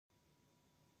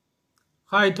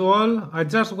Hi to all, I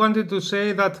just wanted to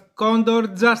say that Condor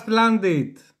just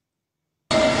landed.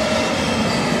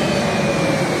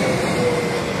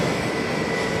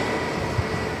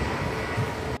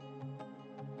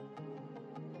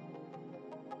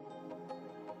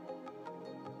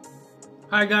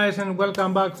 Hi guys, and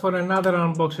welcome back for another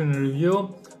unboxing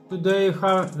review. Today we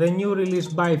have the new release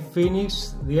by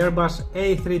Phoenix, the Airbus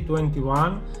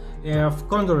A321 of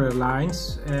Condor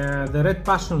Airlines, the Red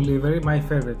Passion livery, my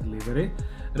favorite livery.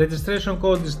 Registration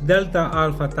code is Delta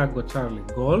Alpha Tango Charlie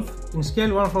Golf in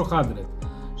scale 1/400.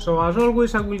 So as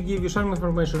always, I will give you some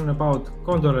information about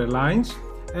Condor Airlines,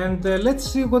 and let's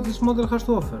see what this model has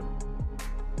to offer.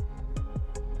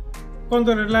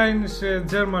 Condor Airlines is a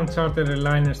German charter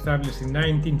airline established in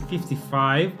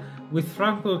 1955, with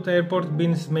Frankfurt Airport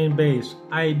being its main base.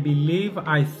 I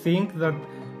think that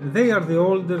they are the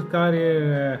older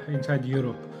carrier inside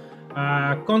Europe.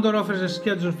 Condor offers a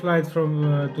scheduled flight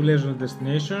to leisure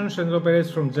destinations and operates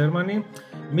from Germany,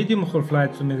 medium-haul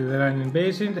flights to Mediterranean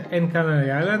basin and Canary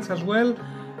Islands, as well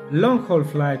long-haul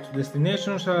flights to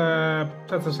destinations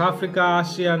such as Africa,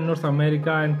 Asia, North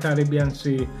America and Caribbean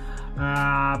Sea.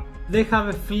 They have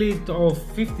a fleet of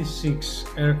 56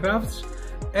 aircrafts.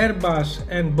 Airbus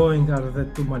and Boeing are the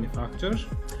two manufacturers.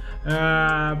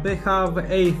 They have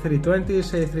A320s,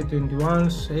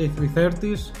 A321s,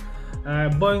 A330s,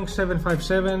 Boeing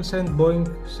 757s and Boeing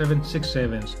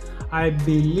 767s. I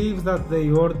believe that they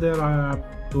order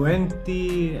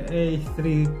 20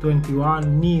 A321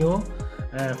 Neo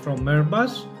from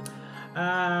Airbus.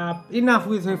 Enough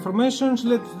with the information,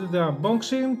 let's do the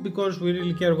unboxing because we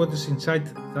really care what is inside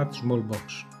that small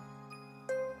box.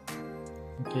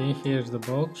 Okay, here's the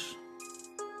box,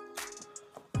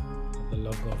 the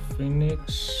logo of Phoenix.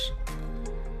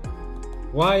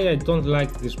 Why I don't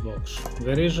like this box?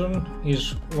 The reason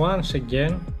is, once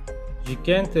again, you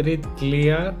can't read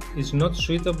clear, it's not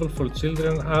suitable for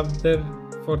children after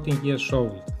 14 years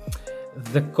old.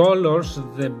 The colors,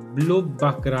 the blue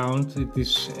background, it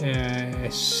is a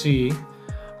sea,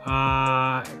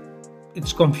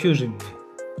 it's confusing me.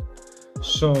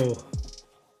 So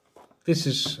this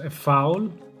is a foul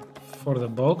for the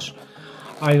box.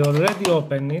 I already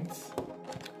opened it.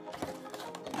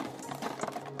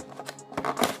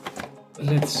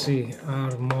 Let's see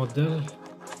our model.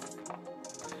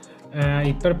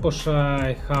 In purpose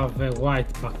I have a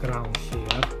white background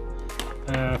here.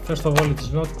 First of all,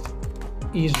 it's not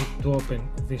easy to open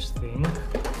this thing.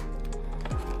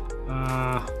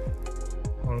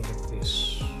 Only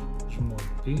this small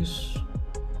piece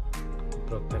to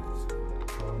protect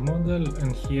our model,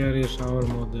 and here is our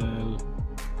model.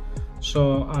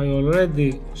 So I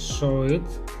already saw it.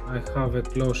 I have a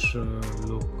closer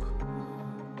look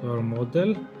to our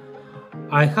model.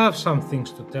 I have some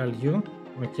things to tell you.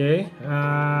 Okay,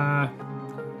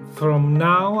 from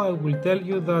now I will tell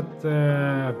you that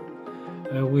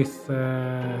with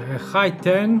a high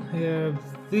 10,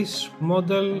 this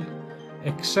model,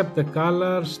 except the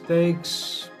colors,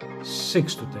 takes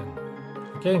 6 to 10.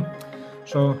 Okay,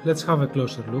 so let's have a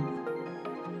closer look.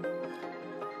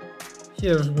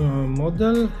 Here's the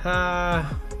model.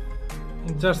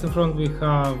 Just in front we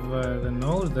have the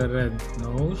nose, the red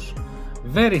nose,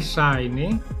 very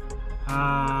shiny.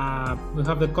 We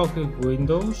have the cockpit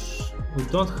windows. We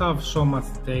don't have so much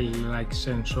tail-like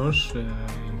sensors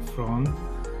in front,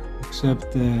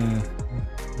 except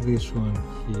this one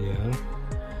here.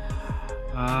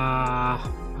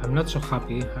 I'm not so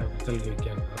happy, I will tell you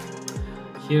again that.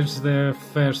 Here's the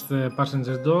first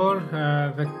passenger door,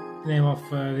 the name of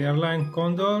the airline,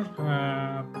 Condor.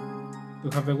 We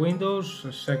have the windows,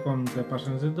 second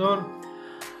passenger door.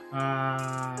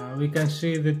 We can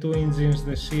see the two engines,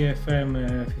 the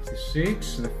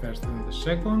CFM56, the first and the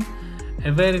second.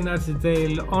 A very nice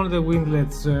detail on the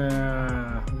winglets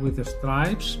with the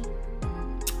stripes.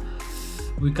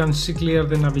 We can see clear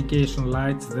the navigation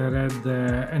lights, the red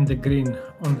and the green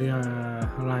on the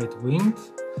right wing.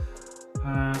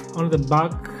 On the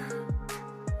back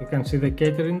you can see the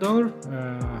catering door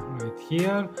right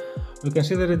here. We can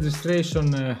see the registration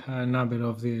number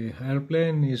of the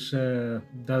airplane is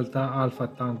Delta Alpha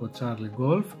Tango Charlie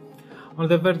Golf. On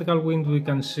the vertical wing we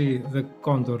can see the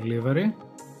Condor livery,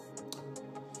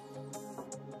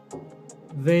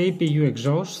 the EPU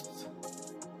exhaust.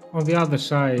 On the other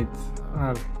side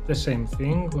are the same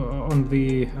thing. On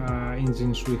the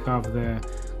engines we have the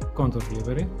Condor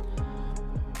livery.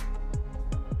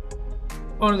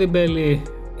 On the belly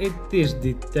it is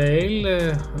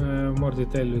detail, more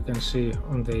detail we can see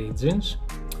on the engines.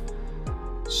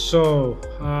 So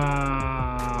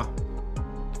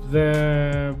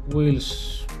the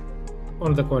wheels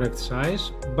on the correct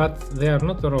size, but they are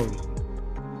not rolling.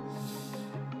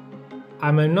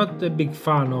 I'm not a big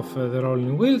fan of the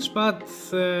rolling wheels, but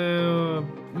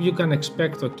you can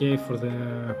expect, okay, for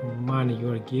the money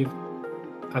you are given,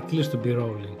 at least to be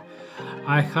rolling.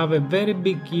 I have a very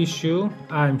big issue.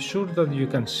 I'm sure that you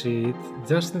can see it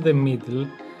just in the middle.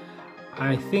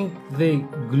 I think they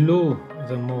glue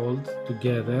the mold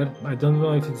together. I don't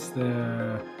know if it's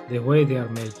the way they are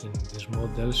making these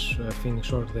models,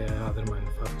 Phoenix or the other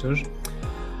manufacturers.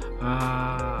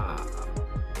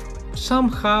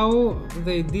 Somehow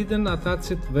they didn't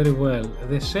attach it very well.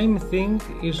 The same thing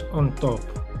is on top.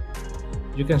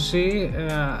 You can see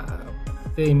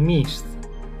they missed.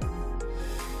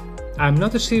 I'm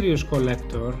not a serious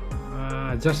collector,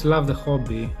 I just love the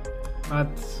hobby,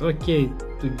 but okay,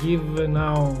 to give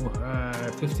now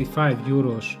 55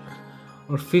 euros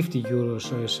or 50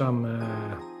 euros some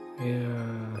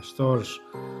stores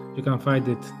you can find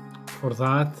it for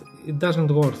that, it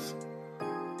doesn't worth,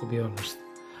 to be honest.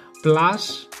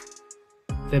 Plus,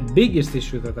 the biggest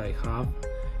issue that I have,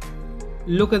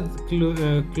 look at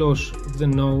close the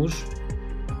nose,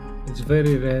 it's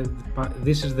very red.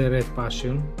 This is the red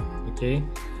passion, okay?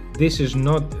 This is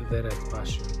not the red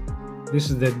passion, this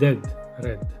is the dead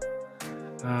red.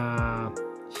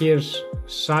 Here's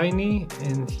shiny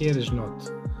and here is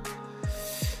not.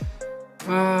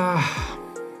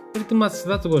 Pretty much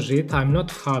that was it. I'm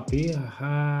not happy.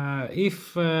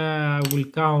 If I will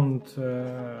count,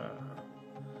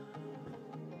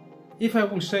 if I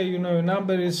will say, you know, a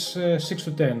number is 6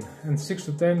 to 10, and 6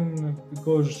 to 10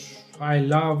 because I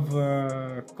love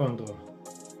Condor.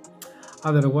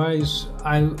 Otherwise,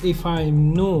 if I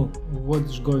knew what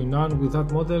is going on with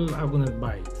that model, I wouldn't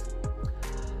buy it.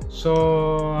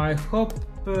 So I hope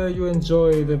you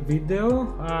enjoy the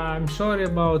video. I'm sorry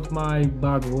about my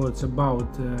bad words about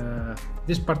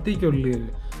this particular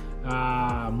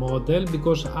model,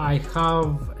 because I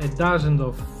have a dozen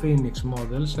of Phoenix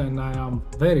models and I am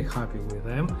very happy with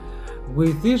them.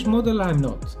 With this model I'm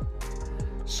not.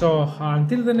 So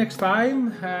until the next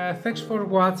time, thanks for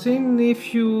watching.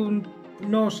 If you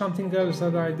know something else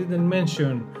that I didn't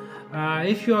mention,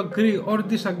 if you agree or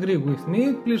disagree with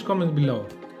me, please comment below.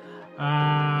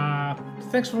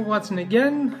 Thanks for watching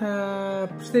again.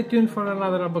 Stay tuned for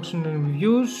another unboxing and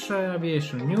reviews,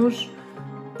 aviation news.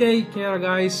 Take care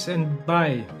guys, and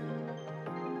bye.